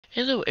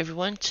Hello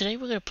everyone, today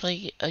we're going to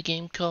play a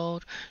game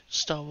called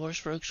Star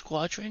Wars Rogue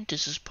Squadron.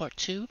 This is part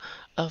 2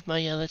 of my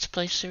Let's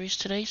Play series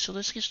today, so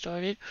let's get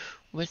started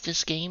with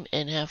this game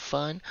and have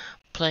fun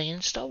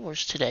playing Star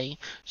Wars today.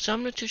 So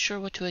I'm not too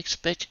sure what to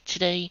expect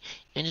today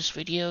in this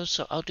video,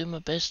 so I'll do my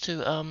best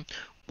to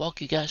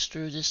walk you guys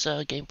through this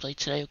gameplay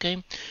today,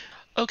 okay?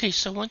 Okay,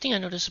 so one thing I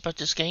noticed about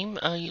this game,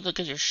 you look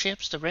at your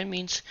ships, the red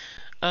means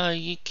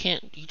you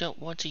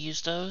don't want to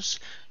use those,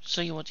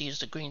 so you want to use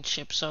the green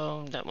ship.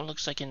 So that one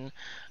looks like an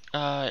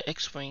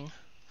X-Wing.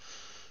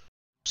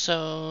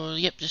 So,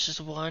 yep, this is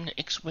the one,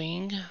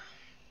 X-Wing.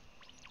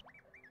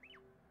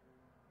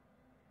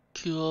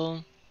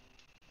 Cool.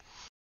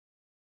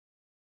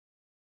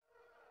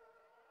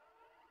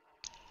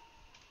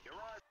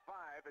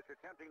 PS5 is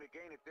attempting to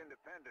gain its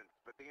independence,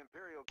 but the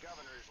Imperial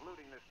governor is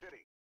looting the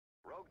city.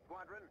 Rogue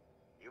Squadron,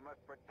 you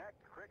must protect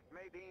Crix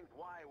Madine's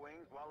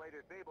Y-Wings while they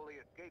disable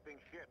the escaping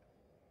ships.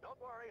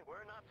 Don't worry,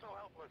 we're not so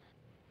helpless.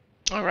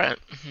 Alright.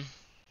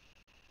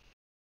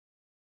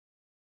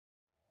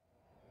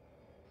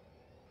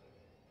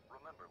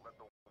 Remember, let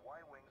the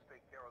Y-Wings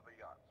take care of the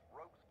yachts.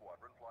 Rogue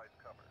Squadron flies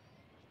cover.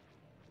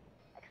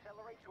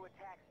 Accelerate to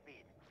attack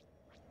speed.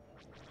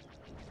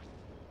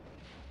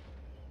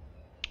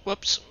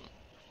 Whoops.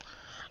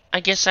 I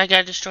guess I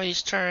gotta destroy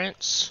these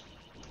turrets.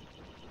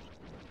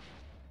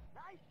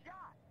 Nice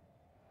shot!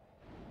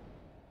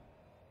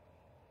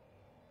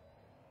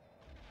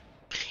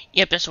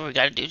 Yep, that's what we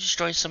gotta do,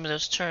 destroy some of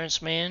those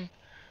turrets, man.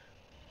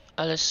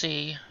 Let's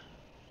see.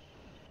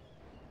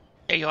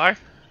 There you are.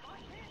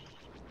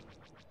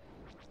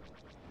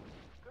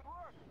 Good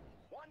work!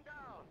 One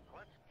down.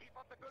 Let's keep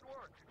up the good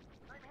work.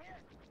 I'm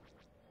hit!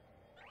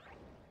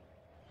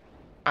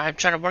 I'm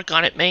trying to work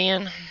on it,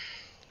 man. I'm hit!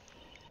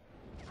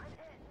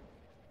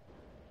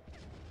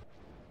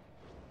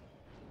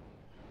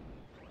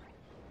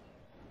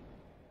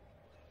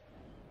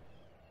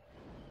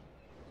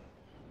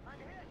 I'm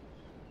hit!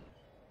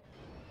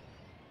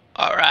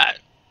 Alright.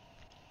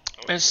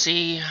 Let's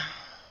see.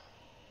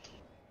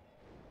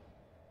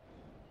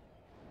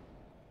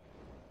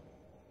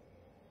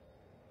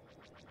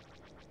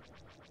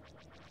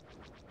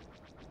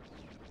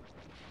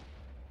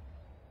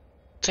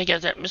 Take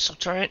out that missile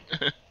turret.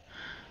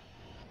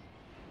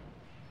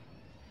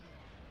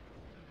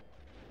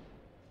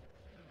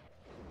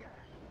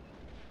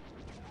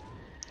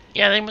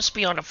 Yeah, they must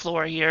be on the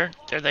floor here.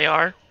 There they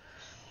are.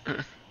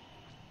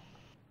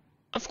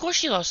 Of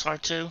course you lost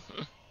R2.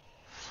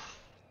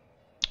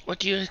 What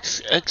do you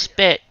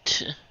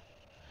expect?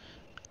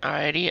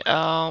 Alrighty, Rear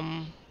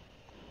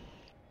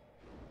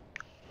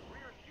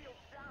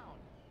shield's down!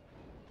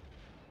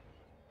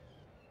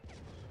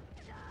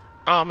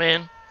 oh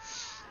man.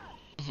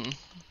 Luke,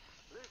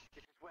 this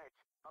is Wedge.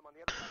 I'm on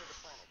the other side of the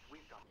planet.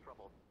 We've got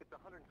trouble. It's the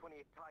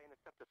 128th TIE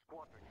Interceptor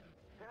Squadron.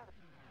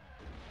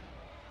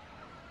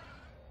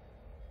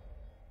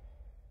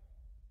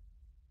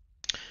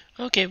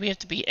 Okay, we have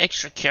to be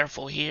extra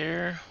careful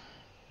here.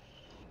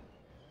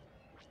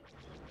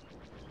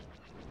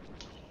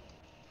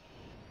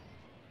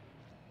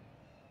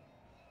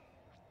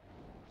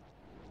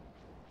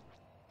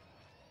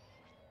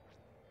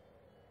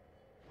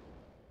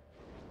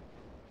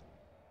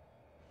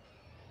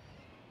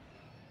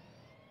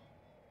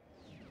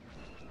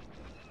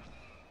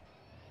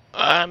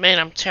 Man,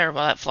 I'm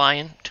terrible at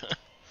flying.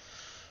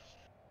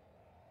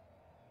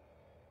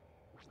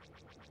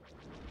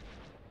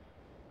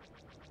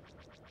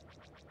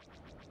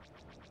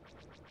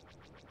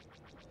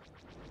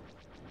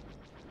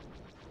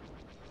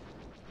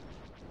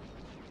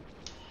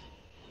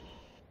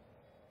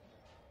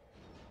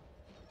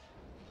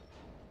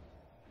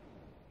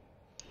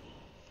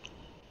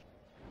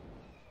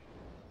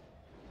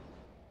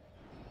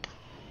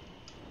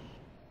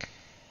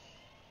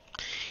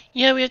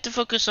 Yeah, we have to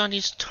focus on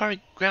these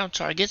ground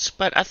targets,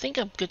 but I think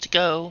I'm good to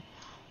go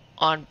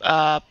on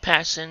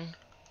passing.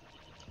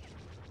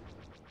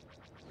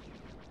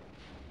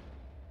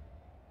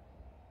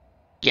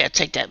 Yeah,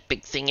 take that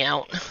big thing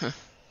out. Help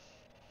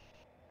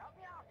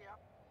me out here.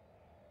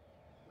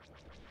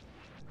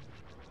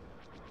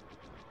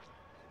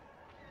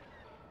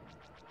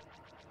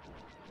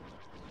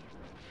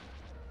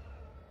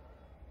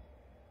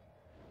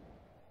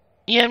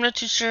 Yeah, I'm not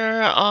too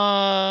sure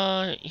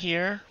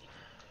here.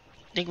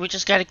 I think we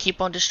just gotta keep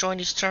on destroying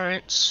these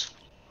turrets.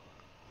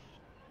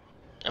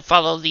 And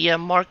follow the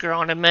marker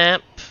on the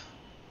map.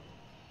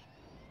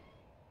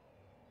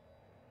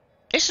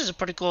 This is a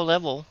pretty cool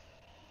level.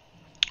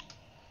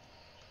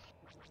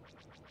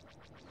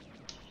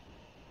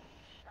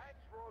 Thanks,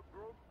 Rogue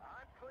Group.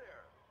 I'm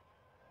clear.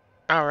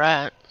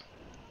 Alright.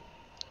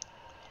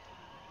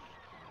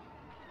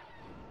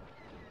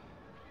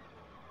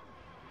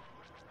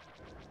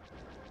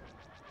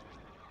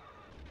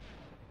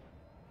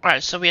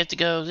 Alright, so we have to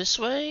go this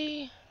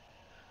way. I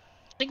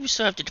think we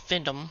still have to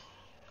defend them.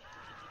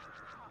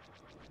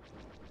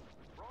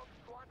 Rogue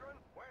Squadron,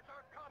 where's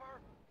our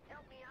cover?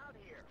 Help me out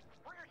here.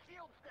 Rear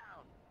shield's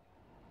down.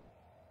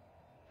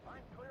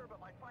 I'm clear, but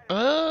my fighter...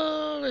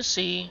 Oh, let's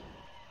see.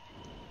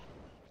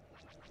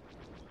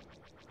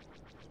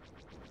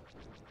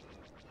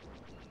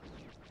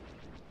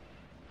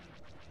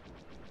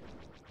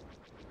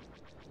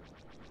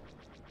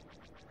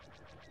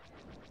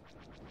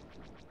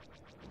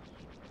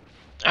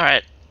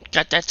 Alright,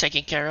 got that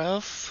taken care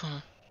of.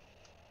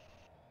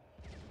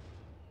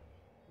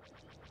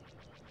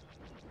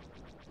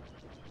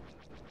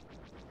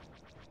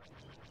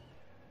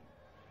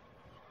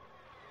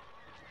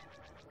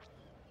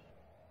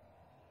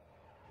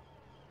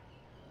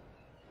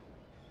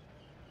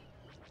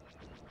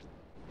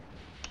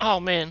 Oh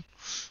man.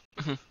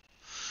 Like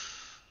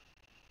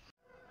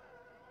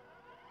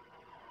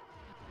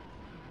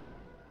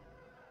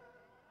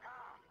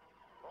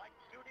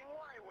shooting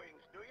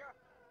Y-wings, do ya?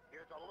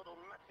 Here's a little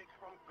message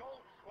from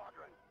Gold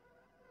Squadron.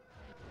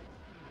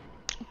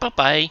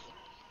 Bye-bye.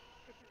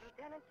 This is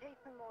Lieutenant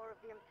Jason Moore of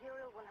the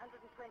Imperial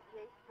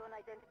 128th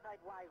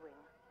Unidentified Y-Wing.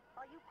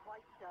 Are you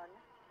quite done?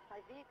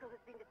 My vehicle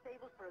has been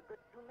disabled for a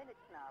good 2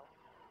 minutes now.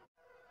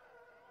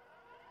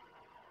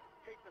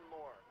 Jason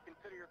Moore,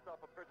 consider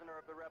yourself a prisoner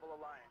of the Rebel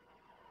Alliance.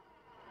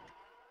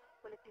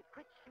 Well, if you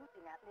quit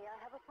shooting at me, I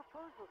have a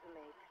proposal to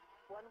make.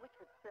 One which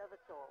would serve us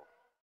all.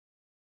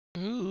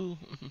 Ooh.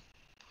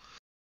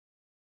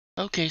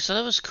 Okay, so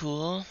that was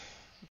cool.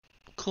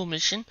 Cool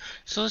mission.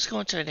 So let's go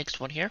on to the next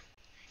one here.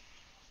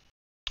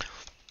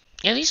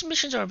 Yeah, these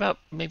missions are about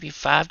maybe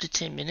 5 to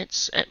 10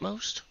 minutes at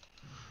most.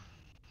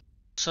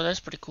 So that's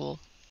pretty cool.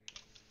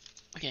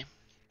 Okay.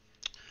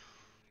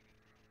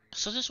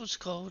 So this one's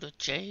called a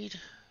Jade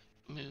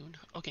Moon.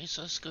 Okay,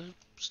 so let's go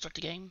start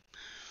the game.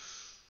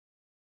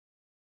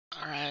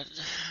 Alright.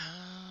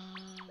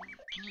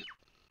 Dang it.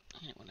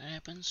 Dang it when that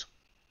happens.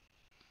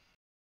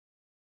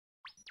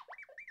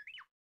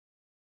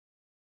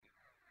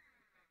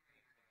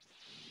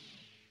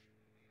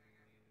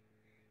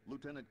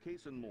 Lieutenant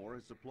Cason Moore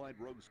has supplied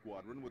Rogue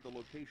Squadron with the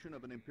location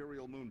of an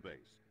Imperial moon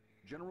base.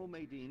 General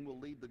Madine will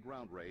lead the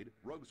ground raid.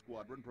 Rogue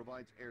Squadron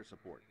provides air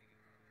support.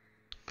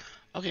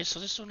 Okay, so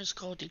this one is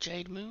called the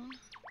Jade Moon.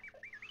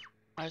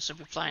 Alright, so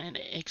we're flying in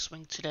the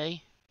X-Wing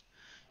today.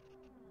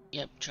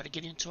 Yep, try to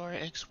get into our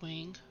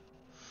X-Wing.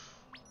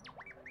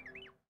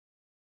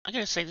 I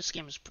gotta say, this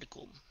game is pretty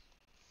cool.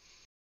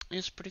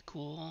 It's pretty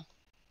cool.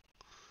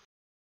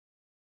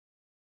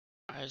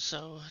 Alright,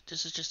 so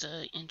this is just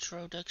an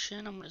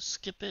introduction. I'm gonna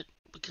skip it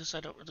because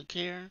I don't really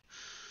care.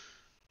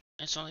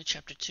 It's only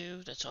chapter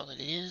 2, that's all it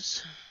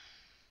is.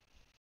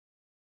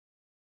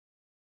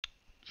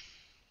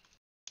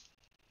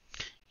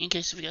 In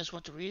case if you guys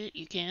want to read it,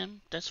 you can.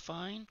 That's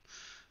fine.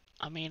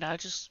 I mean, I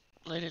just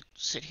let it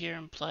sit here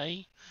and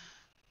play.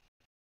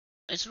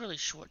 It's really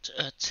short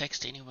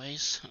text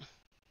anyways.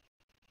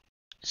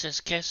 It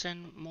says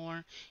Cason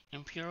Moore,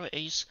 Imperial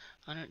Ace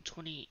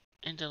 120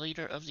 and the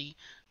leader of the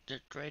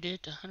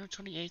dreaded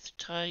 128th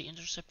TIE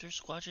Interceptor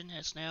Squadron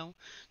has now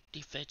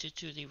defected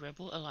to the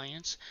Rebel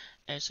Alliance.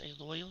 As a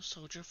loyal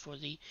soldier for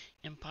the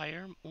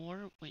Empire,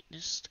 Moore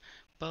witnessed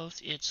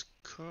both its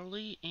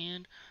cruelty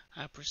and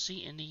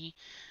hypocrisy in the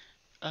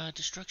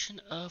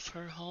destruction of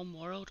her home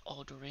world,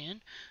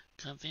 Alderaan.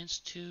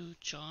 Convinced to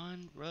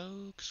join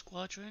Rogue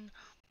Squadron,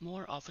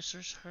 Moore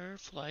offers her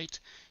flight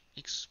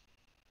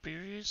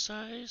experience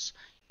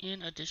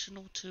in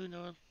additional to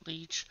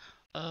knowledge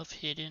of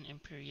hidden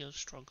Imperial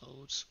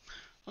strongholds.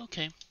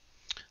 Okay,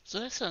 so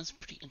that sounds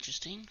pretty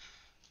interesting.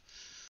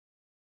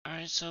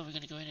 Alright, so we're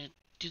gonna go ahead and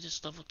do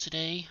this level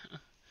today.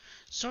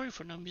 Sorry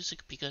for no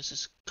music because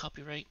it's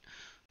copyright.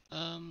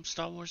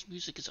 Star Wars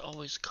music is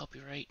always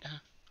copyright.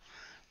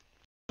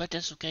 But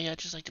that's okay, I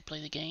just like to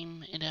play the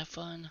game and have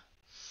fun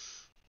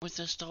with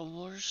the Star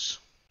Wars.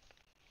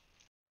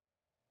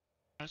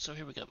 Alright, so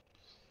here we go.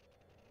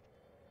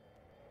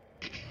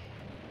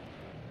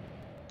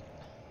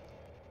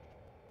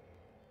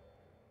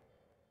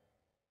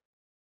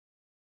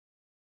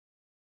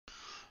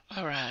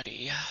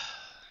 Alrighty.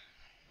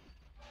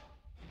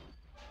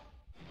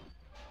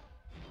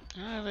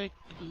 Alright,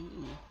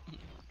 ooh.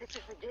 This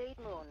is the Jade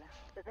Moon.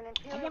 There's an I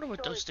Imperial wonder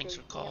what those storage things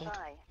are base called.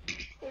 nearby.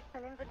 It's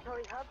an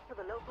inventory hub for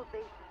the local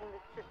bases in the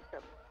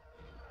system.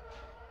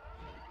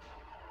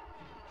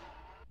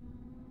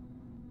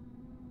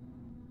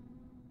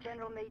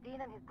 General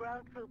Madine and his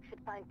ground troops should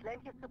find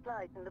plenty of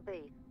supplies in the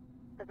base,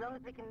 as long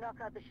as we can knock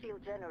out the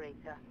shield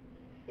generator.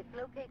 It's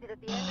located at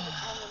the end of the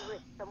canyon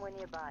rift somewhere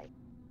nearby.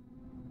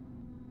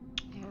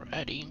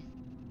 Alrighty.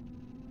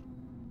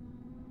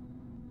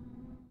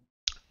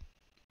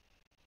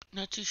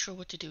 Not too sure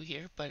what to do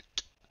here, but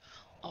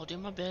I'll do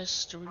my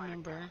best to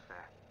remember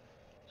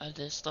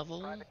this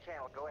level. Private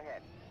channel, go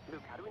ahead.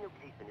 Luke, how do we know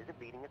Cason isn't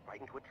baiting us right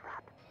into a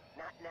trap?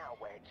 Not now,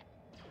 Wedge.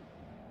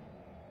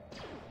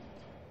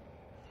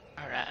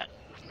 Alright.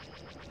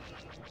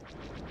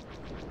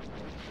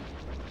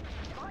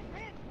 I'm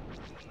hit!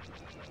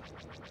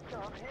 No,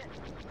 I'm hit.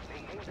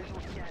 Maintain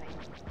visual scanning.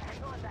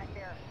 Hang on back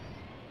there.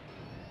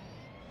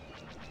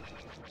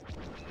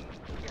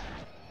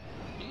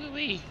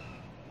 Ooh-wee.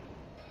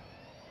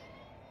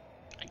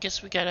 I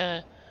guess we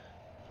gotta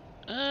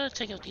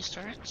take out these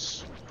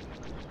turrets.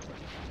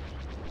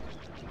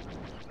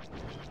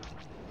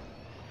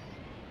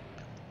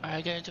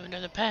 I gotta do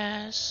another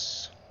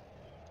pass.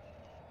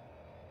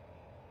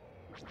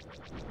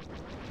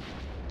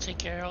 Take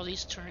care of all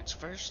these turrets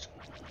first.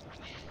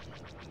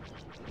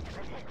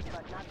 I'm hit,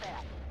 but not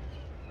bad.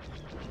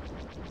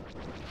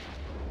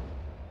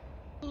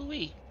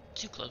 Ooh-wee,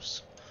 too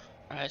close.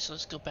 Alright, so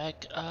let's go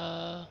back,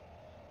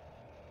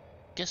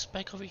 guess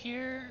back over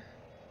here.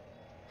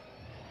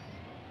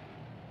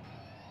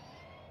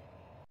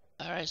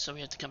 Alright, so we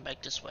have to come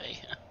back this way.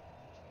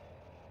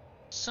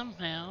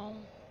 Somehow.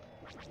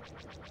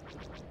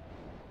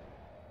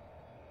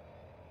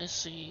 Let's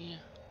see.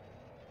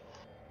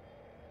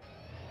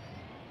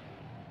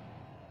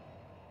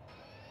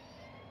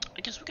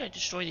 I guess we gotta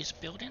destroy these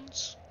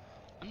buildings?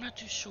 I'm not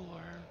too sure.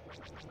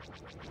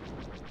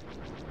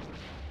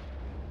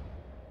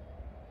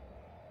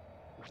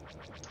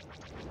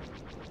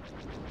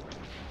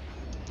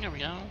 There we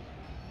go.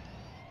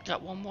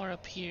 Got one more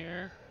up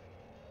here.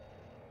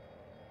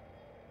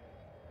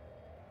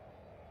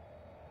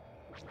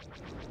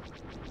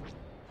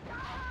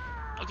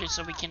 Okay,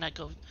 so we cannot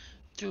go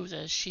through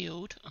the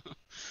shield.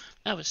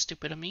 That was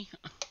stupid of me.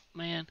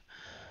 Man.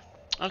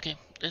 Okay,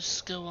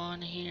 let's go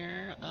on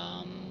here.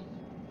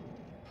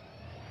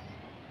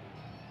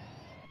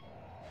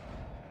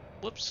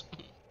 Whoops.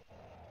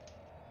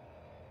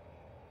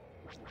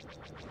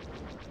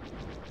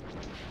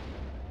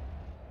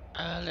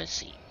 Let's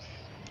see.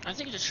 I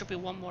think there should be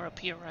one more up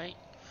here, right?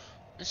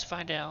 Let's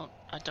find out.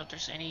 I doubt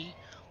there's any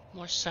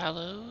more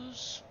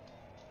silos.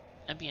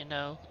 That'd be a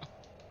no.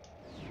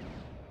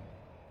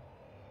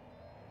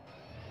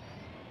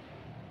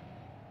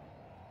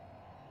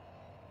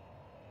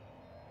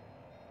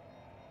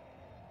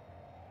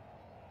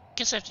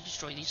 Guess I have to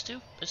destroy these two.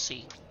 Let's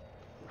see.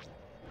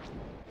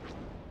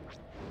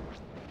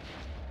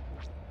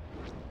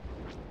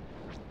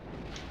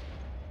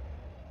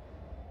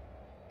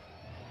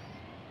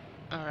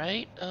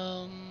 Alright,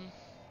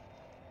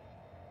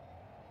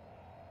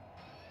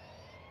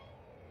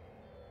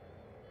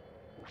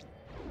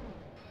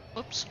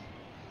 oops.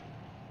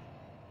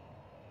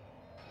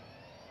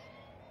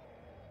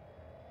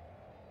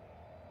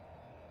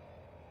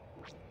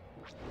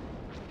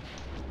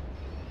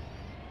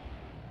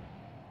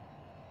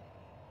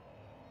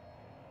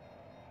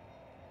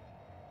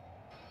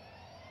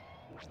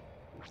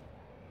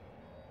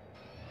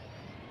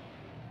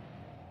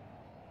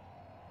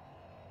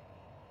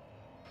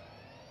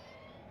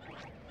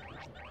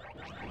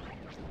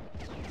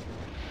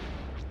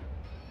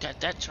 Got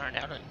that turned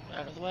out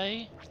of the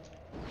way.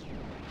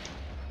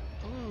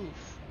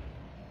 Oof.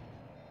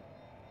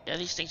 Yeah,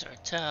 these things are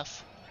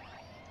tough.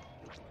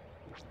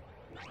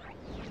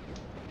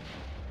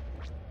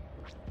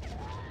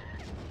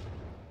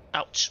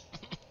 Ouch.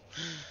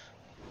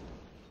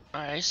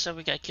 Alright, so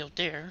we got killed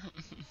there.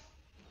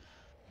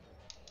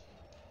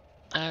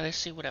 Let's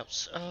see what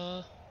else.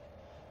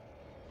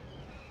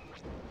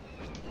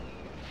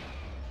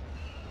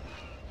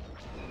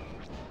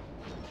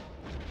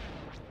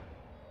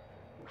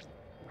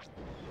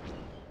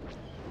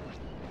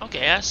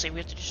 Okay, I see we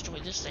have to destroy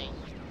this thing.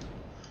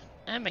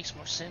 That makes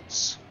more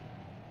sense.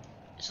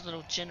 It's a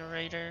little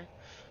generator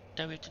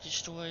that we have to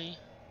destroy.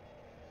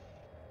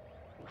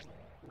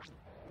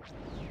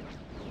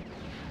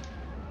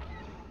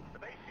 The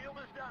base shield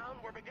is down.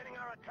 We're beginning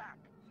our attack.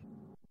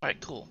 Alright,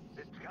 cool.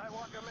 Did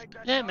Skywalker make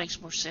that? That makes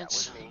more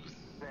sense. That was me.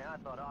 Man, I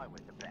thought I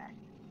was the best.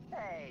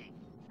 Hey.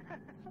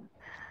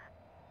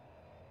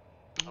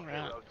 Alright.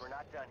 Okay, Rose, we're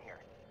not done here.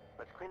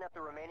 Let's clean up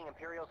the remaining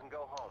Imperials and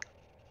go home.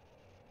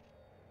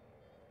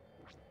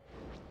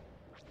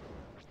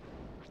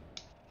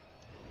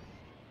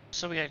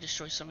 So we gotta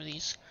destroy some of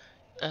these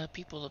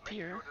people up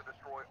here.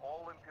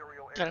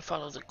 Gotta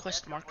follow the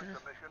quest marker.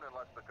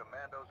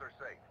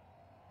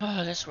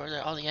 Oh, that's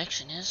where all the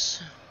action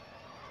is.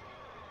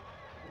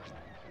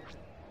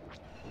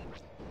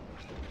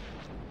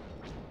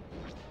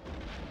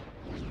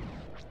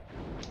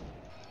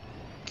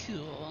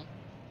 Cool.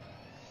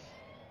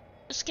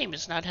 This game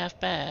is not half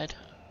bad.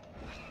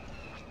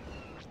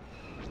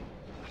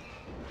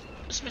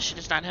 This mission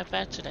is not half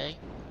bad today.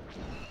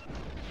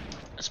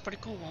 That's pretty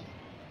cool.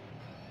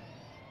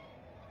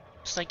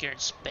 It's like you're in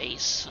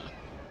space.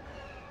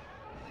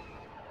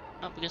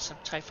 Oh, we got some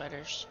TIE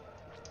fighters.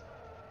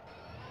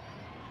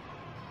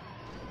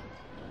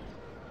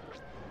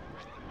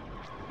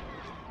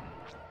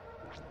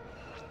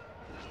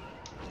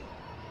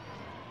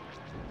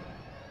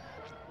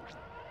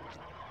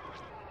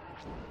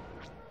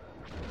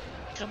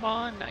 Come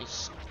on,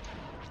 nice.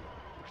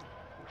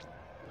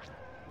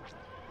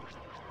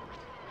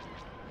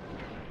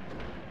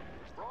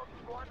 Rogue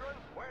Squadron,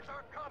 where's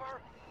our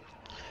cover?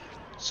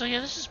 So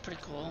yeah, this is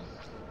pretty cool.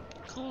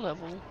 Cool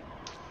level.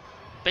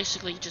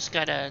 Basically, you just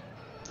gotta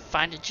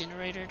find a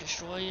generator,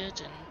 destroy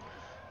it,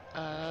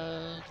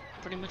 and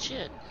pretty much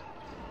it.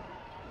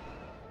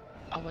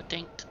 I would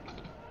think.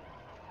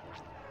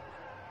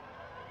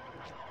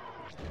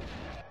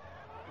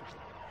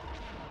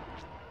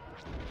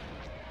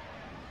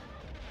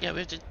 Yeah, we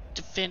have to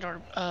defend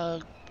our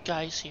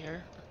guys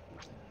here.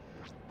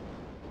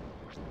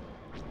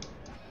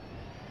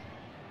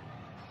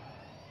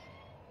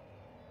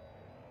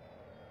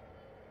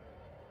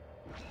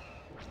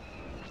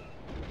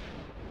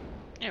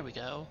 There we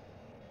go.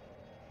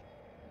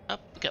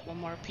 Up, we got one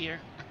more up here.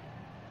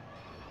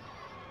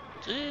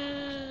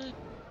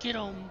 Get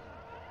on.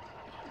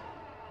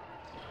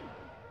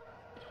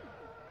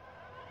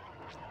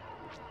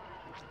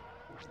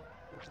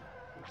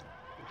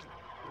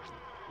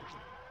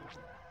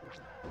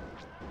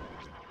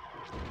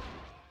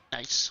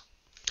 Nice.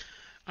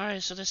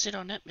 Alright, so that's it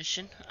on that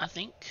mission, I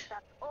think.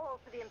 That's all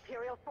for the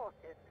Imperial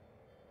forces.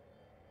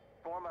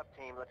 Form up,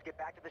 team. Let's get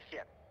back to the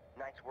ship.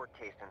 Nice work,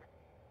 Kaysen.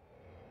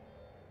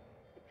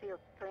 It feels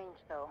strange,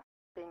 though,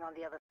 being on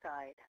the other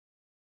side.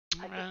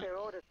 I took their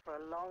orders for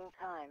a long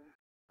time.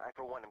 I,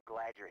 for one, am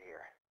glad you're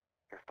here.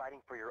 You're fighting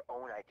for your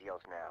own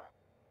ideals now.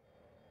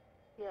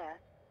 Yes.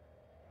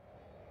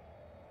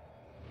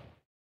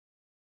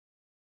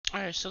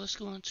 Alright, so let's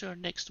go on to our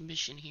next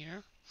mission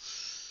here.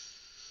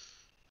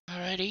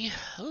 Alrighty.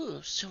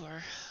 Oh,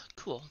 sewer.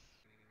 Cool.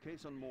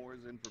 Kaysen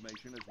Moore's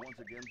information has once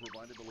again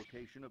provided the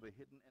location of a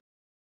hidden...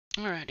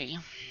 Alrighty.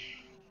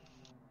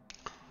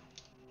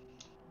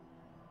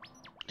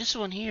 This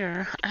one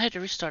here, I had to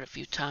restart a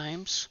few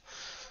times.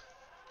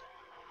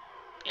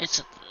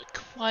 It's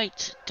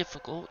quite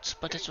difficult,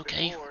 but it's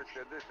okay. Moore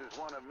said this is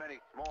one of many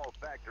small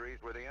factories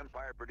where the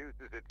Empire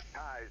produces its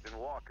ties and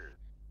walkers.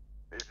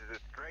 This is a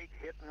straight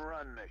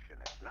hit-and-run mission.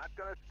 It's not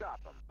going to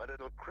stop them, but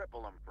it'll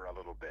cripple them for a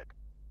little bit.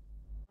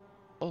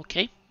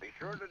 Okay. Be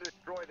sure to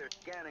destroy their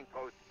scanning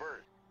post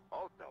first.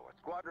 Also, a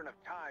squadron of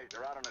ties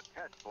are out on a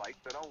test flight,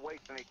 so don't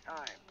waste any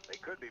time. They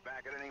could be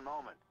back at any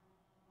moment.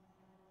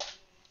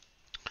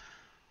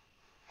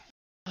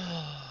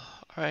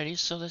 Alrighty,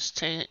 so let's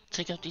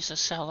take out these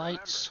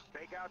satellites.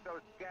 Remember, take out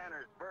those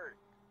scanners first.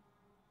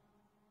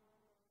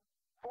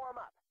 Form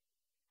up.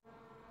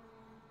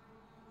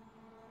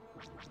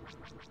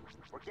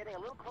 We're getting a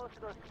little close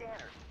to those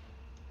scanners.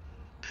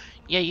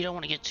 Yeah, you don't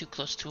want to get too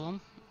close to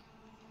them.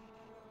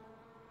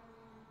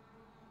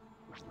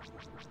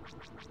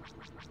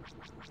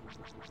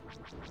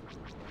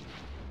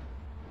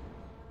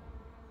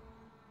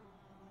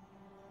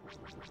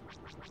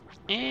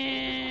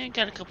 And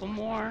got a couple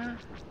more.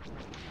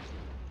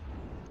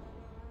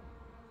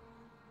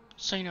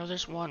 So you know,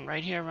 there's one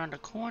right here around the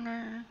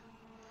corner.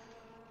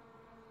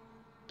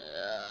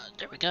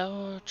 There we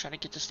go. Try to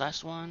get this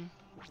last one.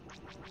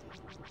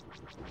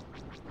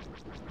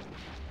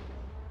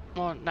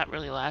 Well, not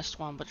really last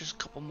one, but just a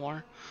couple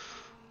more.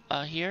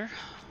 Here.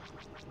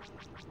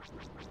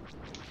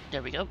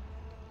 There we go.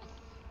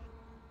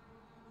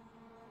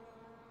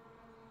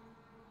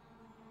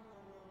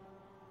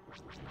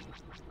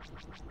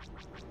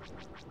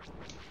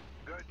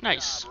 Good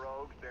Nice. job,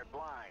 Rogues. They're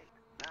blind.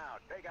 Now,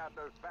 take out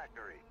those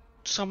factories.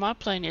 So my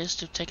plan is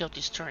to take out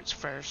these turrets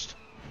first.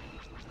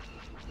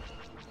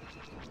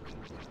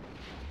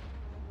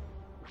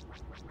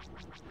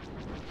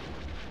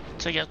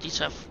 Take out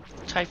these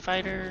TIE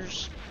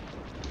fighters.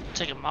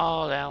 Take them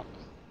all out.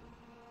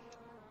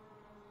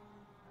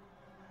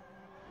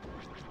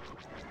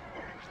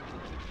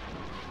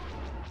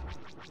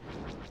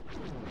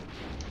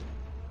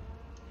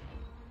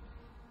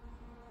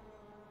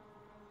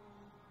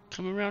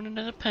 Come around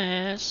another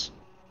pass.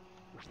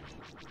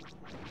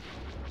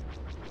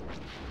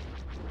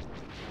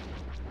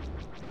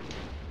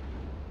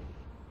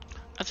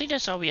 I think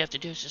that's all we have to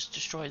do is just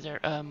destroy their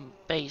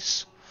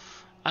base.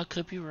 I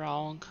could be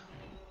wrong.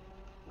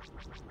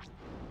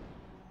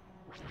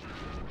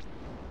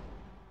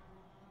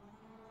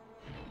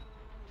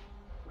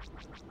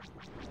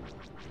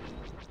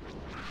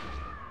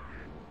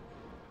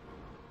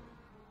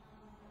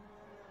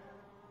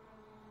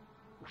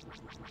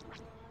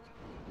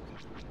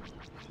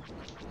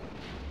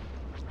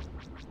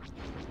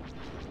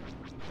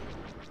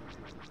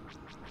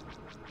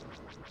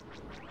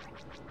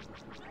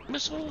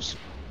 Missiles?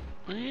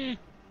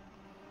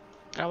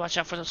 Gotta watch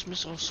out for those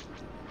missiles.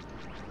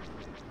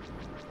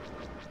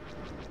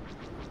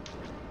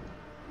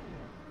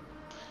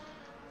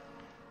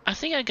 I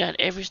think I got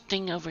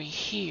everything over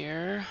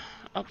here.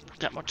 Oh,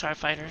 got more TIE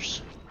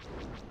fighters.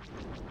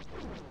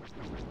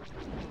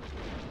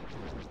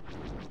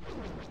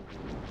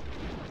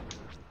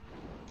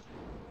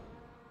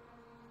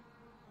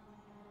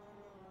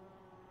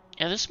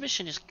 Yeah, this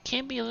mission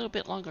can be a little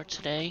bit longer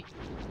today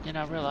than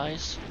I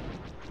realized.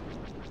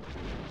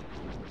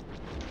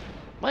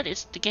 But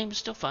the game is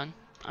still fun.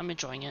 I'm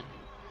enjoying it.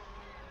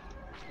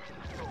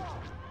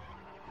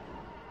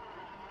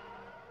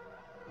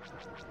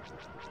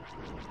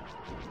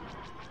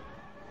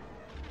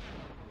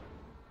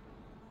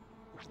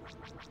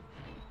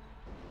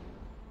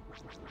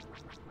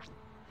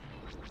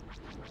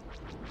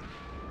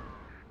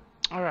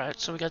 Alright,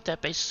 so we got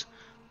that base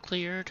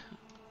cleared.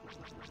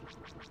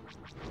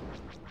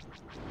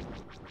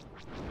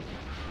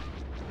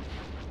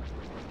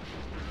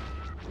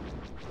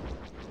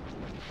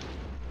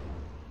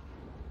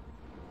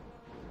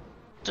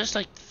 There's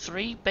like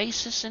 3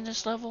 bases in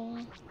this level.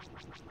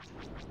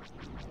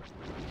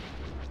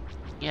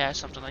 Yeah,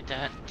 something like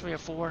that. 3 or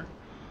 4.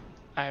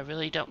 I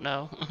really don't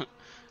know.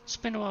 It's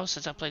been a while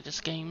since I played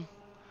this game.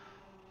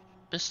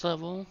 This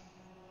level.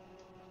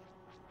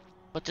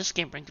 But this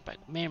game brings back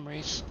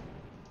memories.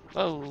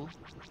 Whoa.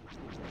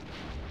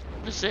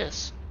 What is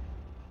this?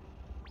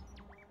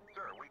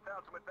 Sir, we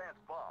found some advanced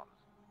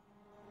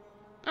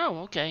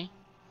Oh, okay.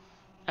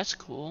 That's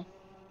cool.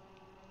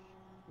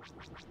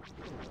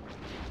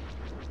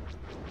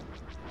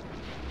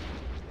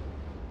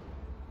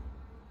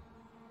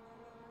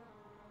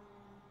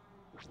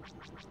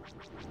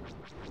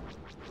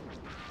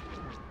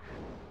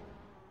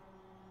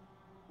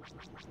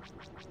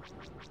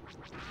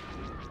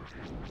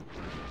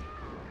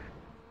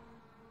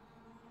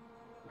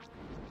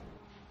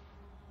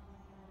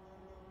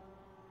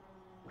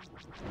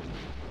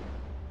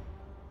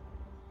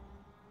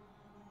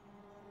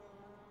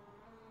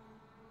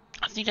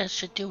 I think that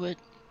should do it.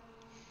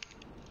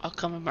 I'll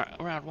come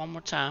around one more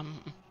time.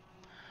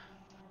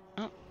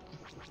 Oh.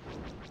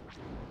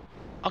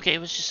 Okay, it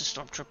was just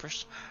the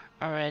stormtroopers.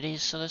 Alrighty,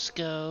 so let's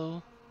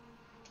go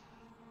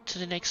to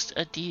the next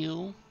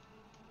deal.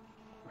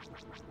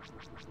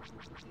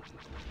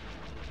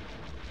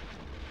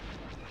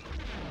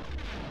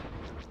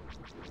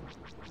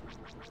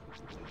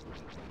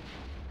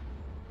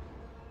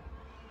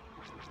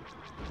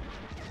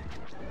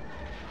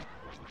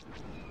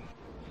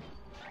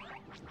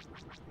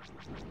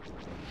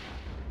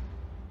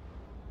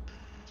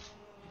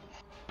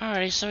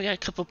 Alrighty, so we got a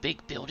couple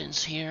big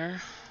buildings here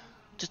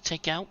to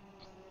take out.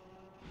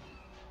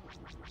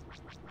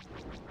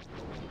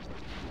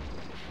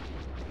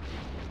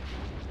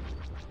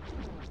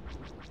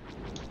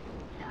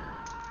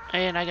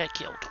 And I got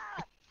killed.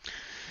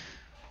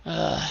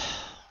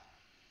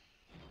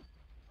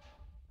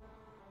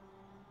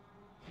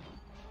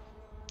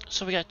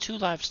 So we got 2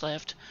 lives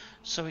left,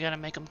 so we gotta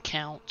make them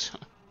count.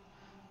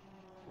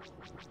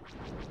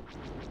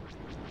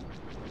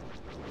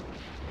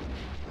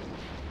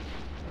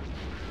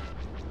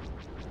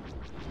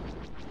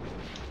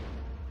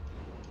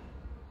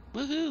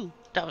 Woohoo!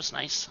 That was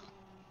nice.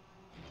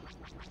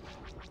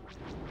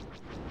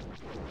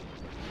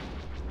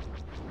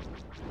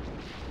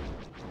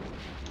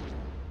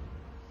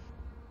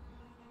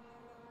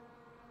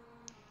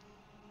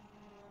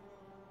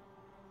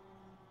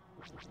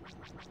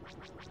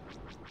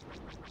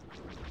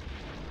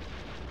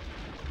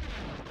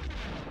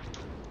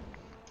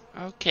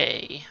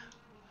 Okay.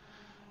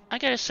 I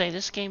gotta say,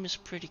 this game is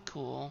pretty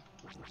cool.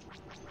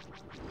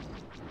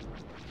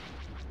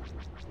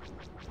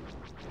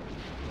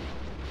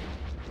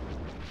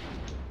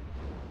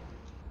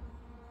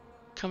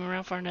 Come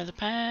around for another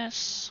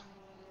pass.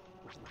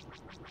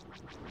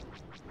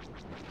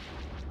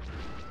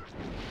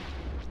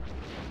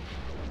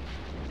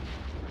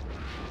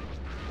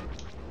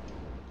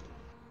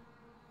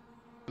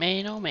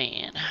 Man, oh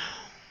man.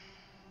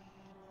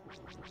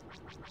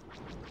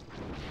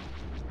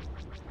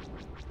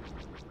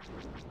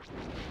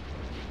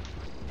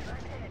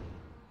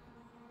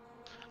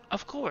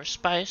 Of course,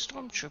 by a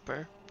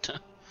stormtrooper.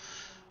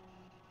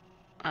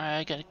 Alright,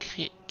 I gotta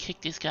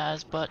kick these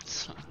guys'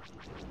 butts.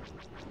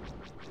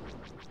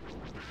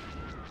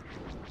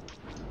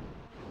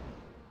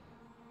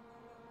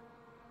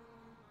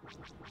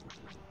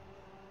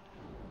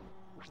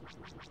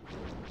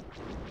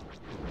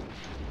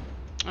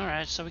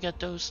 Alright, so we got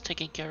those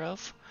taken care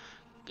of.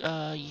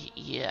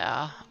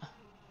 Yeah.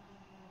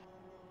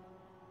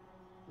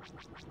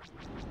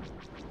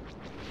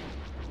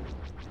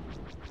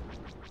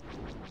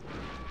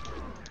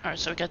 Alright,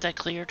 so we got that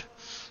cleared.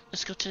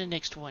 Let's go to the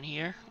next one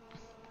here.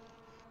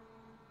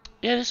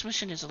 Yeah, this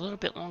mission is a little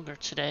bit longer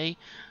today.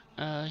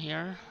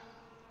 Here.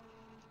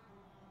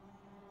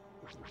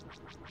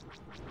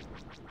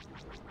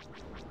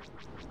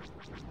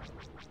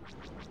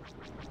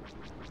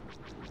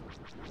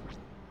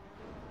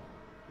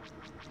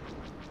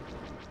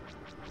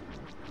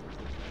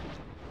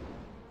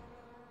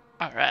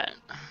 Alright.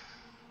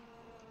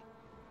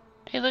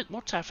 Hey, look,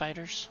 more TIE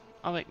fighters.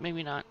 Oh, wait,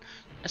 maybe not.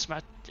 That's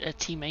my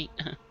teammate.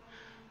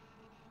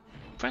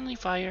 Friendly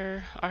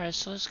fire. Alright,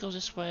 so let's go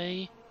this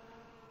way.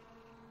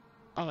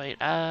 Oh, wait,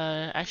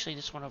 actually,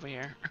 this one over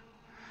here.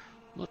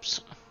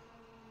 Whoops.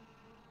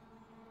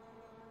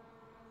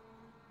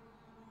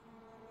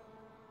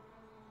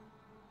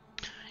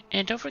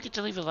 And don't forget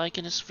to leave a like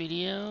in this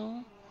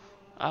video.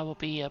 I will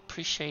be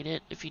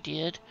appreciated if you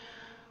did.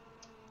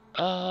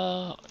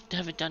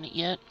 Haven't done it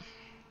yet.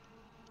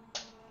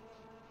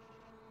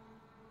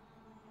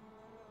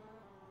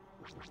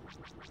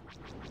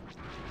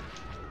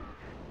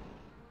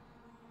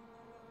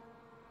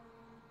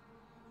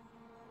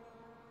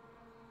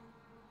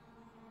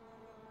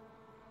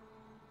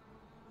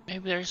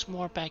 Maybe there's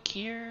more back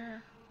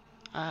here.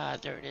 Ah,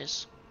 there it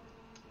is.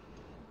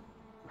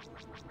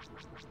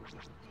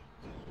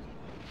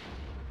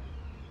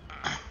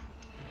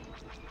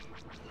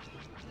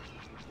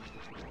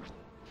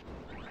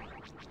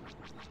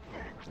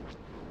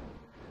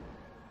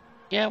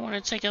 Yeah, I want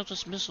to take out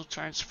those missile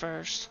turrets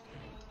first.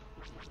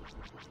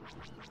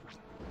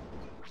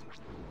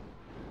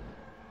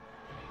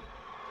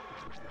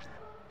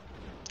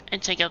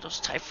 And take out those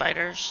TIE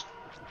fighters.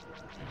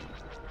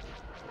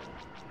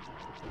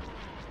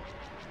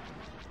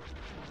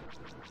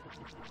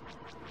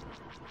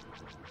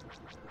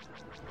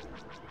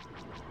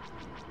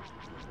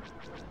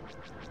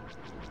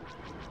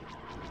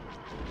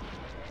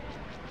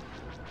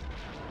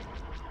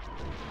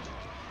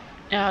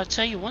 Now, I'll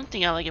tell you one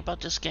thing I like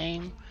about this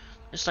game.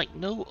 There's like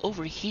no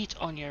overheat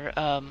on your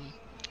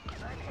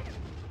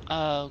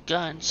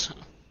guns,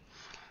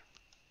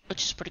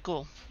 which is pretty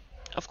cool.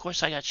 Of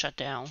course, I got shut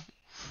down.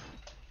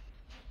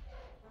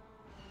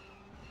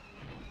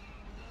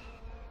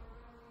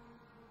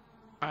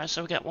 Alright,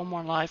 so we got one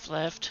more life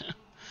left.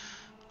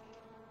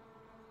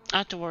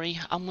 Not to worry,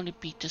 I'm gonna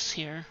beat this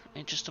here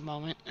in just a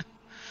moment.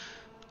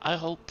 I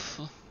hope.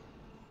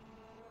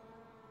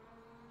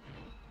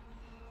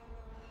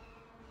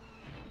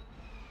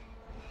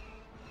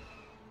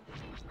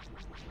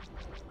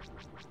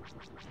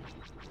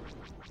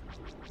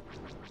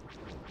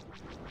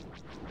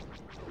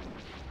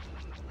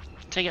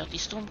 Take out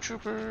these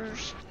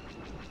stormtroopers.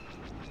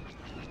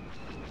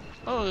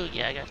 Oh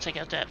yeah, I gotta take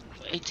out that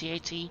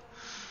AT-AT.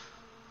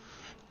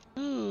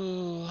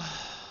 Ooh.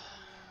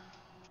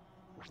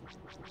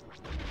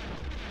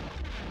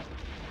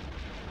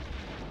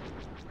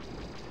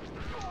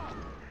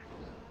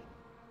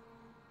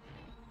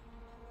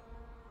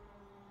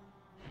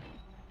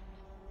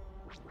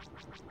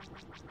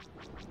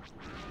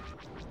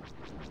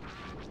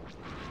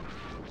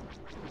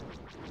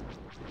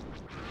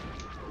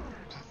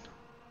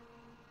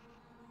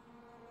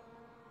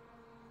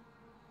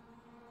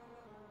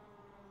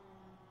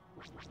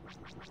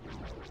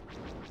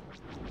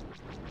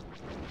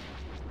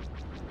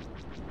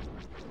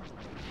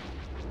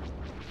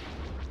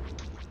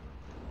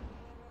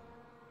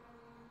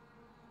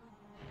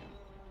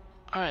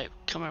 Alright,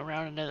 coming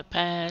around another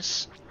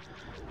pass.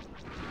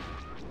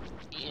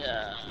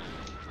 Yeah.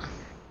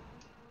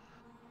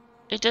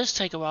 It does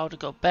take a while to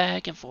go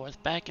back and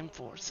forth, back and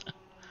forth.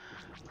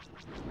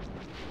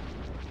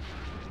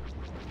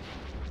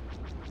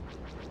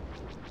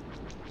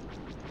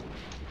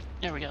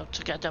 There we go,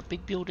 took out that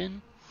big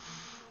building.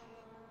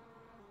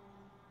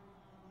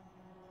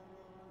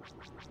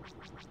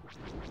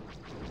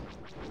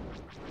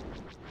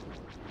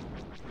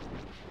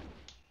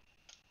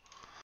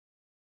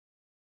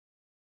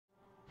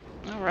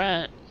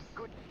 Alright.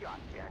 Good shot,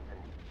 Jackson.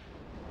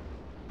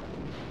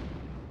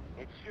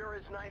 It sure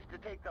is nice to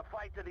take the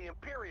fight to the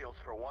Imperials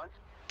for once.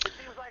 It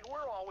seems like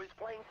we're always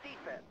playing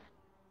defense.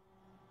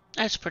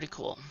 That's pretty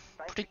cool.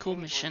 Pretty cool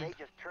mission. We may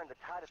just turn the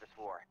tide of this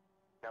war.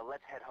 Now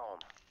let's head home.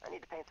 I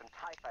need to paint some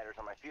TIE fighters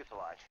on my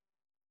fuselage.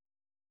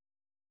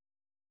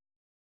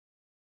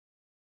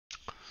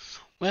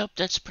 Well,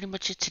 that's pretty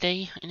much it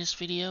today in this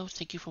video.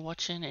 Thank you for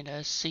watching,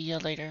 and see ya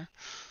later.